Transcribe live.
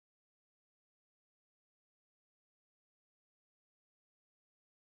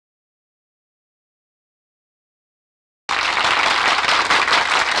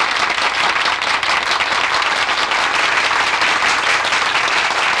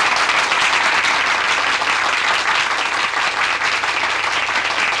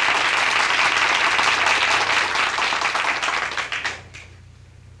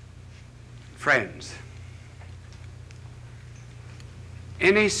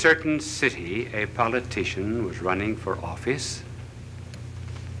In a certain city, a politician was running for office,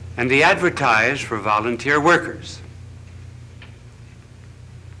 and he advertised for volunteer workers.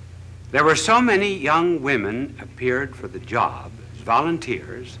 There were so many young women appeared for the job as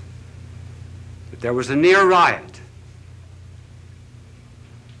volunteers that there was a near riot.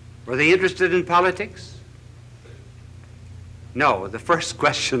 Were they interested in politics? No. The first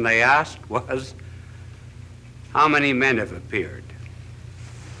question they asked was, how many men have appeared?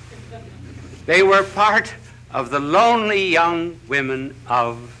 They were part of the lonely young women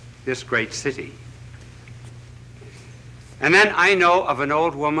of this great city. And then I know of an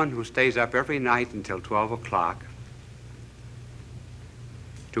old woman who stays up every night until 12 o'clock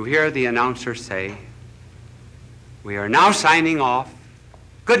to hear the announcer say, "We are now signing off.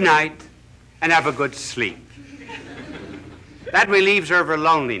 Good night, and have a good sleep." That relieves her of her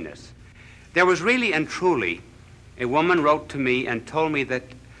loneliness. There was really and truly, a woman wrote to me and told me that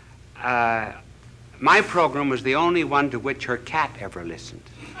my program was the only one to which her cat ever listened.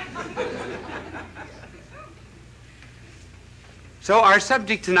 So our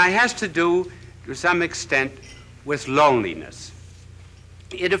subject tonight has to do, to some extent, with loneliness.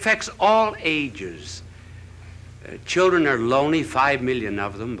 It affects all ages. Children are lonely. 5 million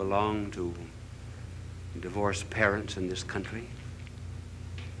of them belong to divorced parents in this country.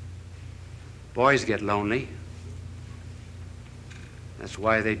 Boys get lonely. That's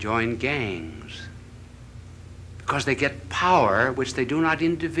why they join gangs, because they get power which they do not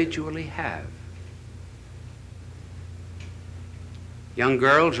individually have. Young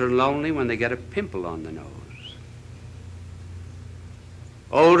girls are lonely when they get a pimple on the nose.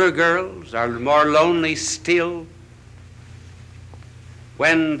 Older girls are more lonely still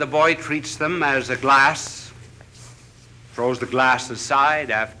when the boy treats them as a glass, throws the glass aside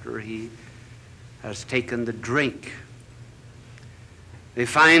after he has taken the drink. They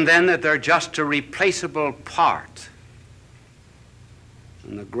find then that they're just a replaceable part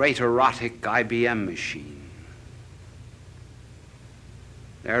in the great erotic IBM machine.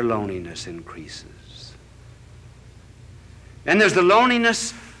 Their loneliness increases. Then there's the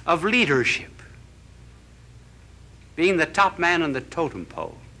loneliness of leadership, being the top man on the totem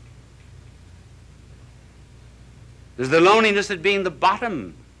pole. There's the loneliness of being at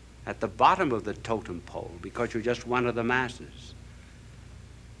the bottom of the totem pole, because you're just one of the masses.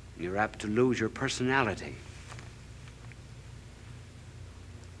 You're apt to lose your personality.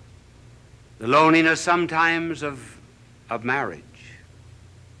 The loneliness sometimes of marriage,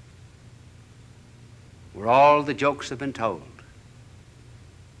 where all the jokes have been told.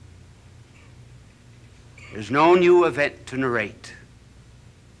 There's no new event to narrate.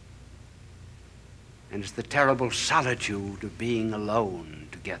 And it's the terrible solitude of being alone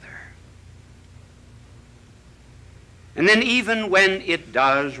together. And then even when it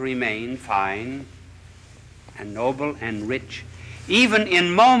does remain fine and noble and rich, even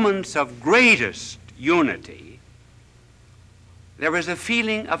in moments of greatest unity, there is a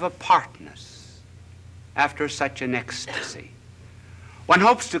feeling of apartness after such an ecstasy. One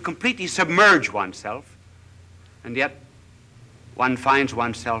hopes to completely submerge oneself, and yet one finds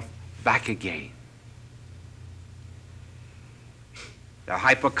oneself back again. The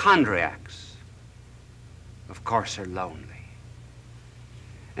hypochondriacs, of course, are lonely.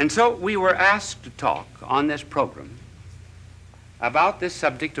 And so we were asked to talk on this program about this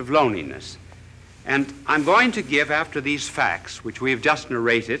subject of loneliness. And I'm going to give, after these facts, which we have just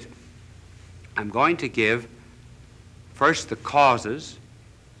narrated, I'm going to give first the causes,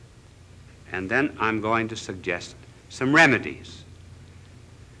 and then I'm going to suggest some remedies.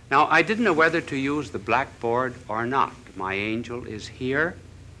 Now, I didn't know whether to use the blackboard or not. My angel is here,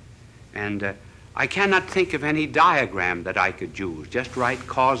 and I cannot think of any diagram that I could use. Just write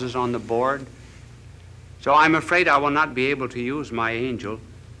causes on the board. So I'm afraid I will not be able to use my angel,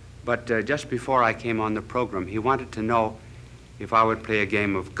 but just before I came on the program, he wanted to know if I would play a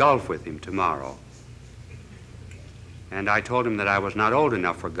game of golf with him tomorrow. And I told him that I was not old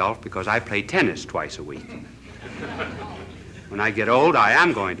enough for golf because I play tennis twice a week. When I get old, I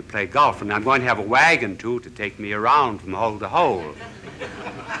am going to play golf, and I'm going to have a wagon, too, to take me around from hole to hole.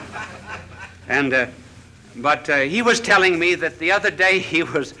 And, but he was telling me that the other day he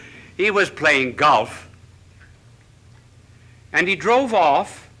was playing golf, and he drove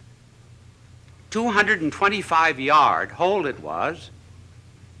off 225-yard hole it was,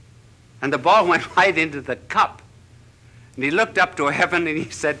 and the ball went right into the cup. And he looked up to heaven and he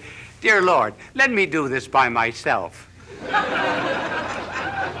said, "Dear Lord, let me do this by myself."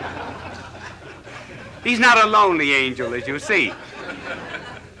 He's not a lonely angel, as you see.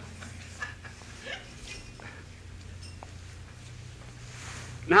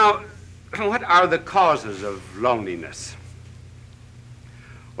 Now, what are the causes of loneliness?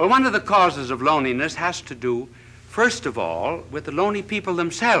 Well, one of the causes of loneliness has to do, first of all, with the lonely people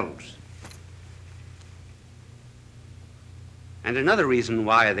themselves. And another reason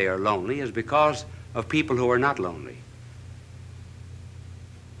why they are lonely is because of people who are not lonely.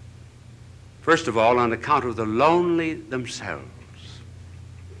 First of all, on account of the lonely themselves.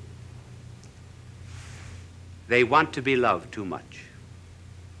 They want to be loved too much.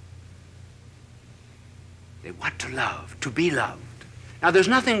 They want to love, to be loved. Now, there's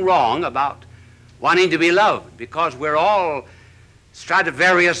nothing wrong about wanting to be loved, because we're all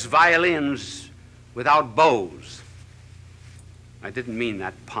Stradivarius violins without bows. I didn't mean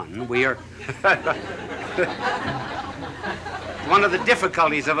that pun. We are one of the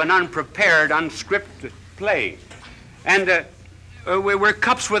difficulties of an unprepared, unscripted play. And we're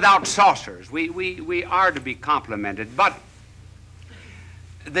cups without saucers. We are to be complimented. But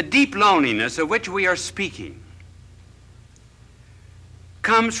the deep loneliness of which we are speaking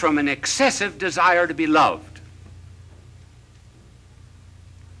comes from an excessive desire to be loved.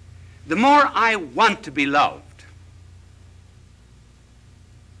 The more I want to be loved,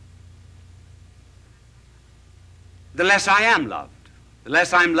 the less I am loved. The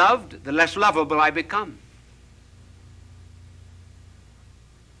less I'm loved, the less lovable I become.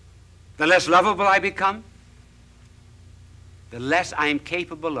 The less lovable I become, the less I am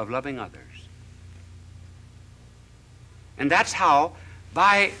capable of loving others. And that's how,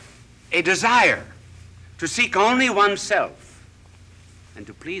 by a desire to seek only oneself and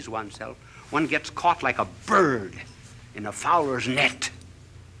to please oneself, one gets caught like a bird in a fowler's net.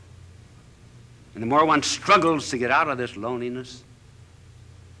 And the more one struggles to get out of this loneliness,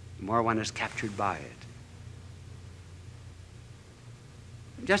 the more one is captured by it.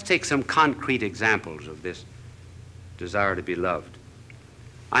 Just take some concrete examples of this desire to be loved.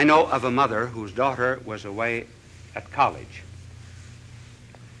 I know of a mother whose daughter was away at college.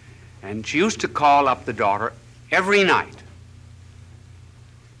 And she used to call up the daughter every night.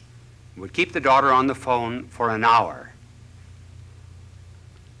 Would keep the daughter on the phone for an hour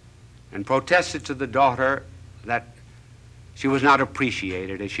and protested to the daughter that she was not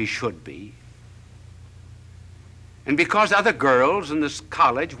appreciated as she should be. And because other girls in this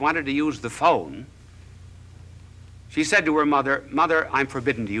college wanted to use the phone, she said to her mother, "Mother, I'm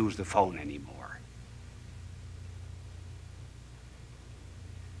forbidden to use the phone anymore."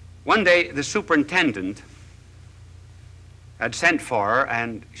 One day, the superintendent had sent for her,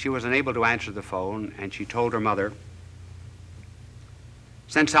 and she was unable to answer the phone, and she told her mother,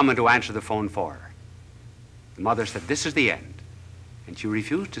 "Send someone to answer the phone for her." The mother said, "This is the end," and she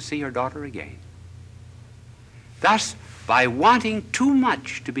refused to see her daughter again. Thus, by wanting too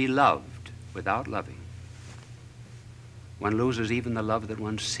much to be loved without loving, one loses even the love that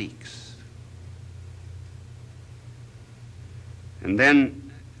one seeks. And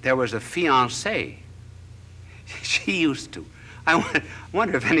then there was a fiancée. She used to. I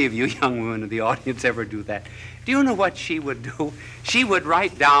wonder if any of you young women in the audience ever do that. Do you know what she would do? She would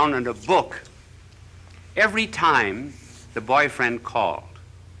write down in a book every time the boyfriend called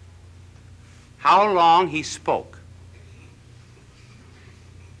how long he spoke.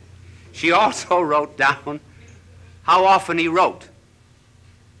 She also wrote down how often he wrote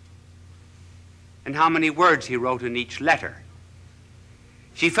and how many words he wrote in each letter.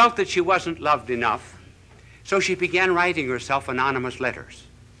 She felt that she wasn't loved enough, so she began writing herself anonymous letters,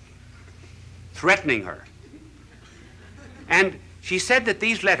 threatening her. And she said that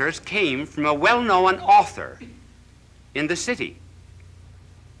these letters came from a well-known author in the city.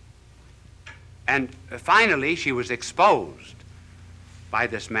 And finally, she was exposed by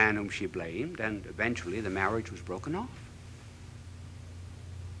this man whom she blamed, and eventually the marriage was broken off.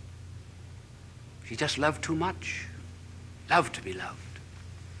 She just loved too much, loved to be loved.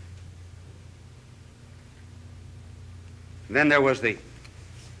 And then there was the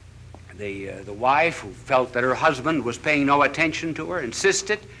wife who felt that her husband was paying no attention to her,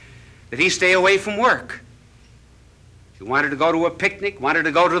 insisted that he stay away from work. She wanted to go to a picnic, wanted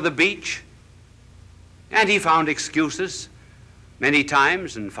to go to the beach, and he found excuses many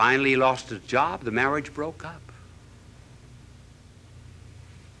times, and finally lost his job. The marriage broke up.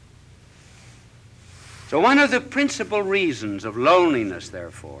 So one of the principal reasons of loneliness,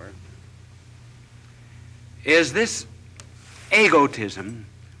 therefore, is this egotism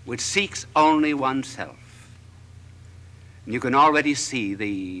which seeks only oneself. And you can already see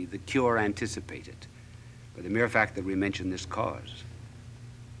the cure anticipated by the mere fact that we mention this cause.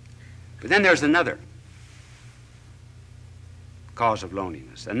 But then there's another cause of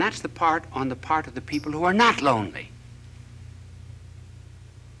loneliness, and that's on the part of the people who are not lonely.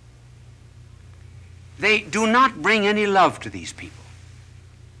 they do not bring any love to these people.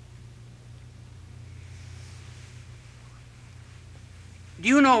 Do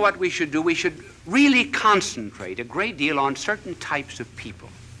you know what we should do? We should really concentrate a great deal on certain types of people.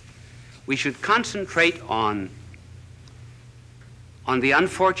 We should concentrate on the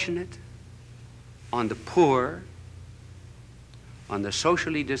unfortunate, on the poor, on the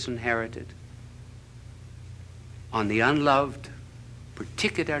socially disinherited, on the unloved,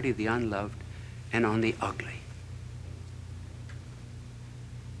 particularly the unloved, and on the ugly.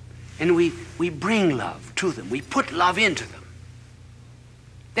 And we bring love to them. We put love into them.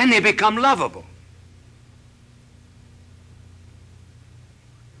 Then they become lovable.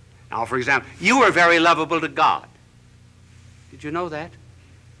 Now, for example, you are very lovable to God. Did you know that?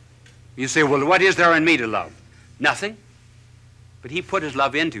 You say, well, what is there in me to love? Nothing. But he put his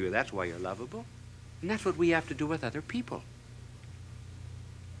love into you. That's why you're lovable. And that's what we have to do with other people.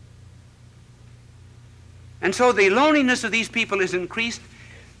 And so the loneliness of these people is increased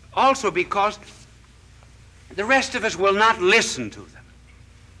also because the rest of us will not listen to them.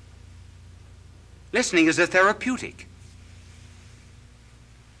 Listening is a therapeutic.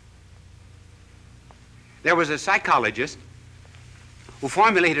 There was a psychologist who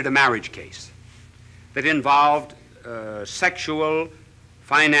formulated a marriage case that involved sexual,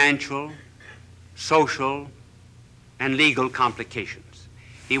 financial, social, and legal complications.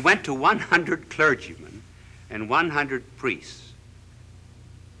 He went to 100 clergymen and 100 priests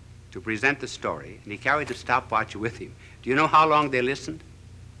to present the story, and he carried the stopwatch with him. Do you know how long they listened?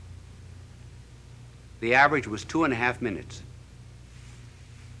 The average was 2.5 minutes.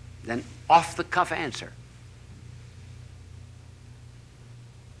 Then off-the-cuff answer.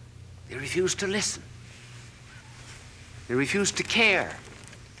 They refused to listen. They refused to care.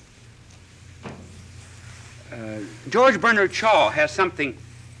 George Bernard Shaw has something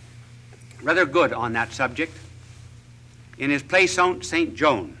rather good on that subject. In his play St.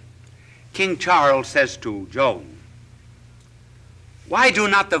 Joan, King Charles says to Joan, "Why do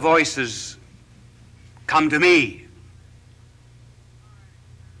not the voices come to me?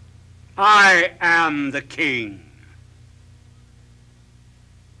 I am the king."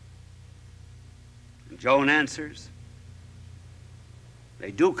 And Joan answers,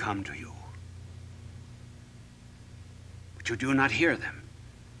 "They do come to you, but you do not hear them.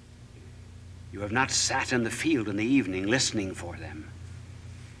 You have not sat in the field in the evening listening for them.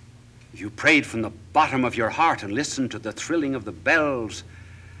 If you prayed from the bottom of your heart and listened to the thrilling of the bells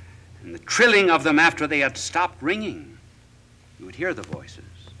and the trilling of them after they had stopped ringing, you would hear the voices,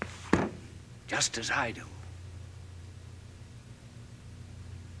 just as I do."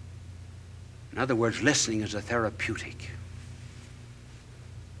 In other words, listening is a therapeutic,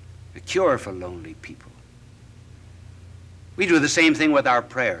 a cure for lonely people. We do the same thing with our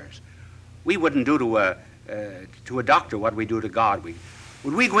prayers. We wouldn't do to a doctor what we do to God.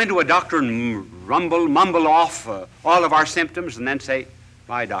 Would we go into a doctor and mumble off all of our symptoms and then say,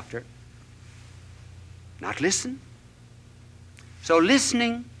 "Bye, doctor"? Not listen. So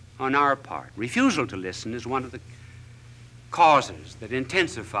listening on our part, refusal to listen, is one of the causes that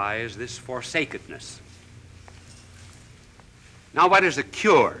intensifies this forsakenness. Now, what is a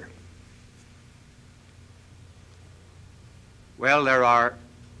cure? Well, there are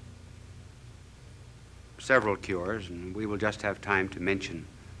several cures, and we will just have time to mention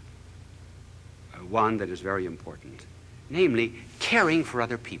one that is very important, namely caring for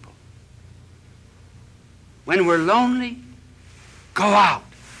other people. When we're lonely, go out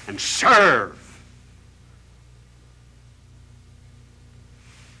and serve.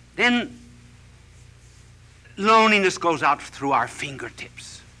 Then loneliness goes out through our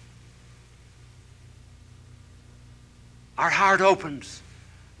fingertips. Our heart opens.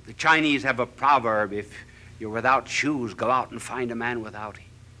 The Chinese have a proverb, if you're without shoes, go out and find a man without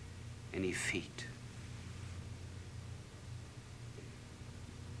any feet.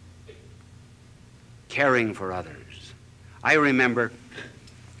 Caring for others. I remember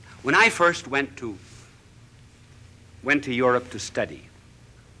when I first went to Europe to study,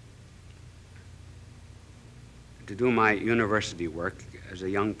 to do my university work as a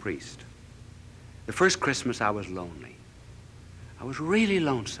young priest. The first Christmas I was lonely. I was really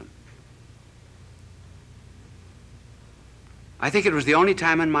lonesome. I think it was the only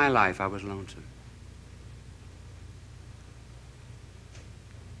time in my life I was lonesome.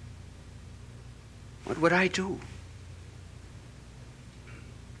 What would I do?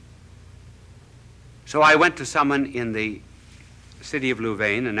 So I went to someone in the city of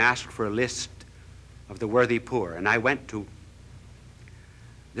Louvain and asked for a list of the worthy poor. And I went to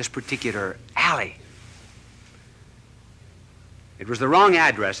this particular alley. It was the wrong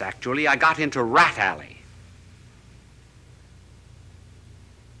address, actually. I got into Rat Alley.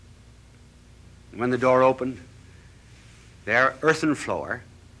 When the door opened, there, earthen floor,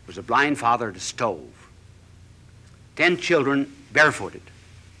 was a blind father at a stove. 10 children barefooted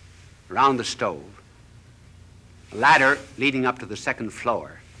around the stove. A ladder leading up to the second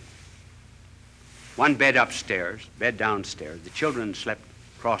floor. One bed upstairs, bed downstairs. The children slept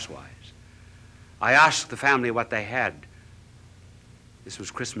crosswise. I asked the family what they had. This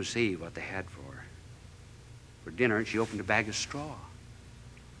was Christmas Eve, what they had for dinner, and she opened a bag of straw.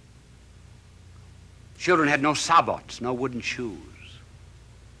 Children had no sabots, no wooden shoes.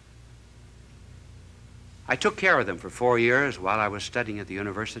 I took care of them for 4 years while I was studying at the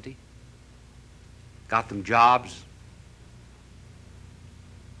university. Got them jobs,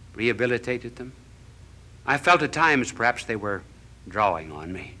 rehabilitated them. I felt at times perhaps they were drawing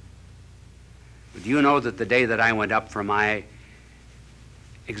on me. But do you know that the day that I went up for my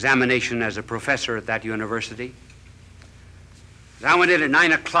examination as a professor at that university, I went in at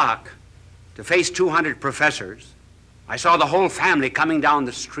 9 o'clock to face 200 professors. I saw the whole family coming down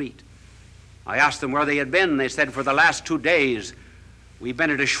the street. I asked them where they had been, and they said, for the last 2 days, we've been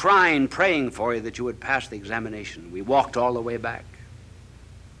at a shrine praying for you that you would pass the examination. We walked all the way back.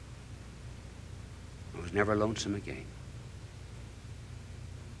 I was never lonesome again.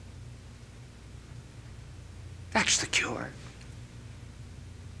 That's the cure.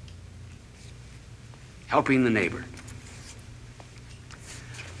 Helping the neighbor.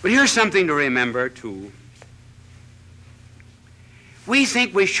 But here's something to remember, too. We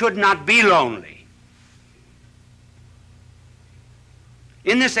think we should not be lonely.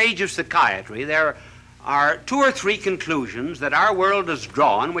 In this age of psychiatry, there are 2 or 3 conclusions that our world has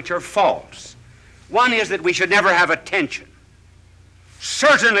drawn which are false. One is that we should never have a tension.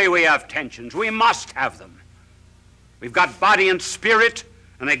 Certainly we have tensions. We must have them. We've got body and spirit,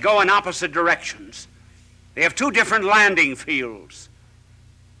 and they go in opposite directions. They have 2 different landing fields.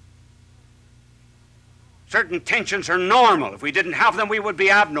 Certain tensions are normal. If we didn't have them, we would be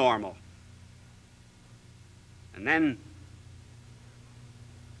abnormal. And then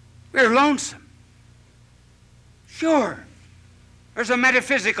we're lonesome. Sure. There's a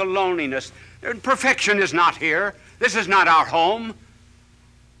metaphysical loneliness. Perfection is not here. This is not our home.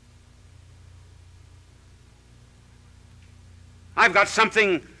 I've got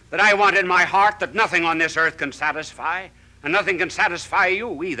something that I want in my heart that nothing on this earth can satisfy, and nothing can satisfy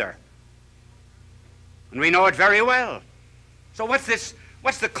you either. And we know it very well. So what's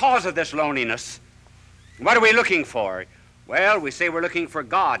the cause of this loneliness? What are we looking for? Well, we say we're looking for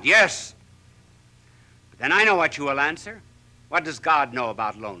God. Yes. But then I know what you will answer. What does God know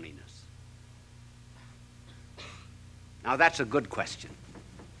about loneliness? Now that's a good question.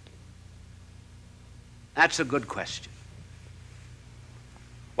 That's a good question.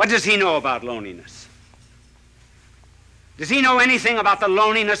 What does he know about loneliness? Does he know anything about the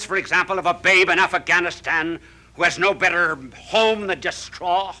loneliness, for example, of a babe in Afghanistan who has no better home than just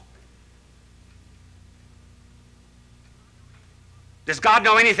straw? Does God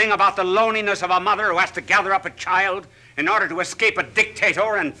know anything about the loneliness of a mother who has to gather up a child in order to escape a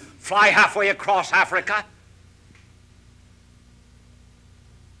dictator and fly halfway across Africa?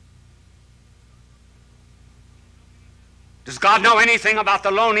 Does God know anything about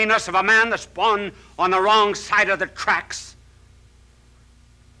the loneliness of a man that's born on the wrong side of the tracks?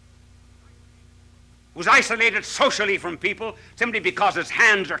 Who's isolated socially from people simply because his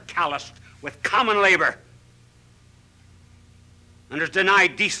hands are calloused with common labor and is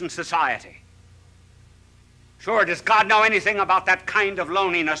denied decent society? Sure, does God know anything about that kind of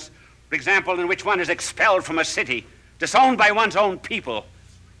loneliness, for example, in which one is expelled from a city, disowned by one's own people?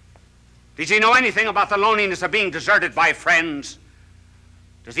 Does he know anything about the loneliness of being deserted by friends?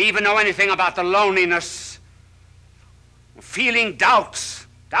 Does he even know anything about the loneliness of feeling doubts?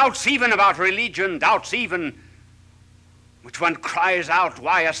 Doubts even about religion, doubts even which one cries out,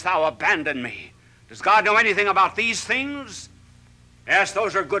 "Why hast thou abandoned me?" Does God know anything about these things? Yes,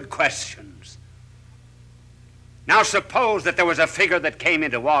 those are good questions. Now suppose that there was a figure that came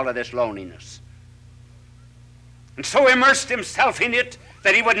into all of this loneliness and so immersed himself in it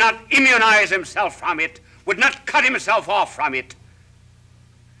that he would not immunize himself from it, would not cut himself off from it.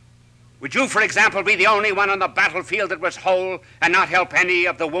 Would you, for example, be the only one on the battlefield that was whole and not help any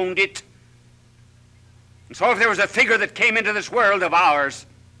of the wounded? And so if there was a figure that came into this world of ours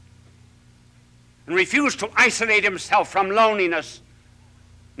and refused to isolate himself from loneliness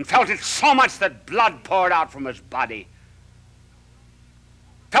and felt it so much that blood poured out from his body,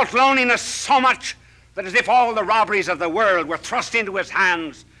 felt loneliness so much that as if all the robberies of the world were thrust into his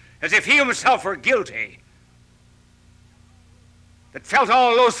hands, as if he himself were guilty, that felt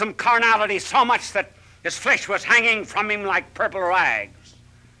all loathsome carnality so much that his flesh was hanging from him like purple rags.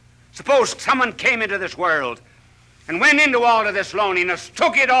 Suppose someone came into this world and went into all of this loneliness,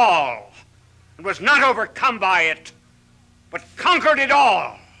 took it all, and was not overcome by it, but conquered it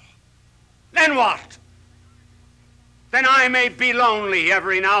all. Then what? Then I may be lonely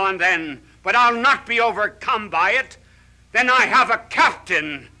every now and then, but I'll not be overcome by it. Then I have a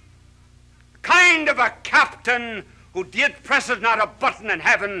captain, kind of a captain who did presses not a button in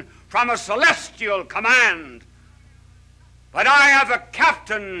heaven from a celestial command. But I have a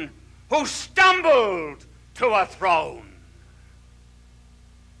captain who stumbled to a throne.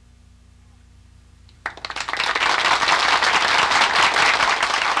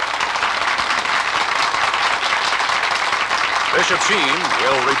 Bishop Sheen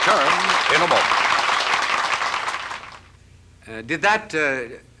will return in a moment. Did that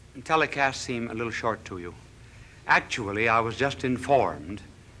telecast seem a little short to you? Actually, I was just informed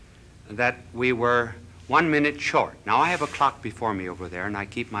that we were 1 minute short. Now, I have a clock before me over there, and I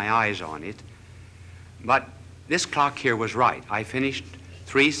keep my eyes on it. But this clock here was right. I finished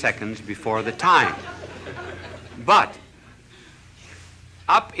 3 seconds before the time. But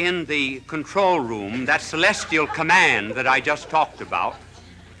up in the control room, that celestial command that I just talked about,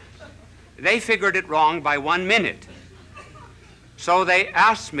 they figured it wrong by 1 minute. So they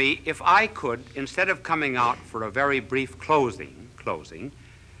asked me if I could, instead of coming out for a very brief closing,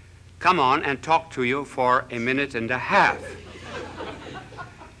 come on and talk to you for 1.5 minutes.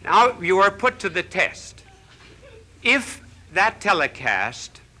 Now, you are put to the test. If that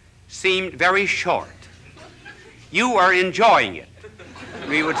telecast seemed very short, you are enjoying it.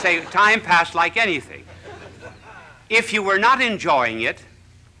 We would say time passed like anything. If you were not enjoying it,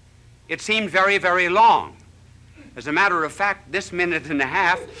 it seemed very, very long. As a matter of fact, this 1.5 minutes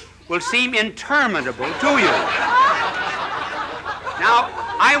will seem interminable to you. Now,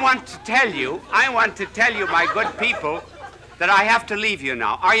 I want to tell you, my good people, that I have to leave you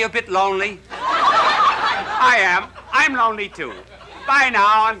now. Are you a bit lonely? I am. I'm lonely too. Bye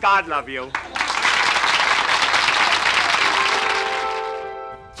now, and God love you.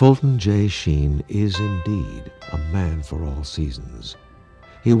 Fulton J. Sheen is indeed a man for all seasons.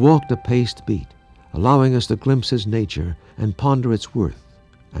 He walked a paced beat, allowing us to glimpse his nature and ponder its worth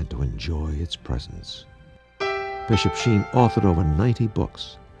and to enjoy its presence. Bishop Sheen authored over 90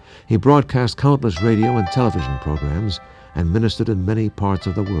 books. He broadcast countless radio and television programs and ministered in many parts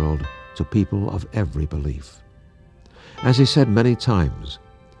of the world to people of every belief. As he said many times,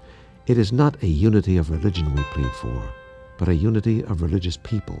 it is not a unity of religion we plead for, but a unity of religious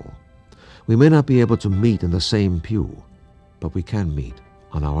people. We may not be able to meet in the same pew, but we can meet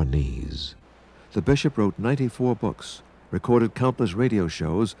on our knees. The bishop wrote 94 books, recorded countless radio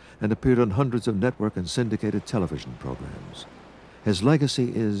shows, and appeared on hundreds of network and syndicated television programs. His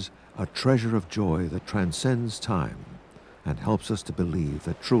legacy is a treasure of joy that transcends time and helps us to believe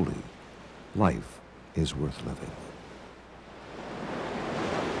that truly life is worth living.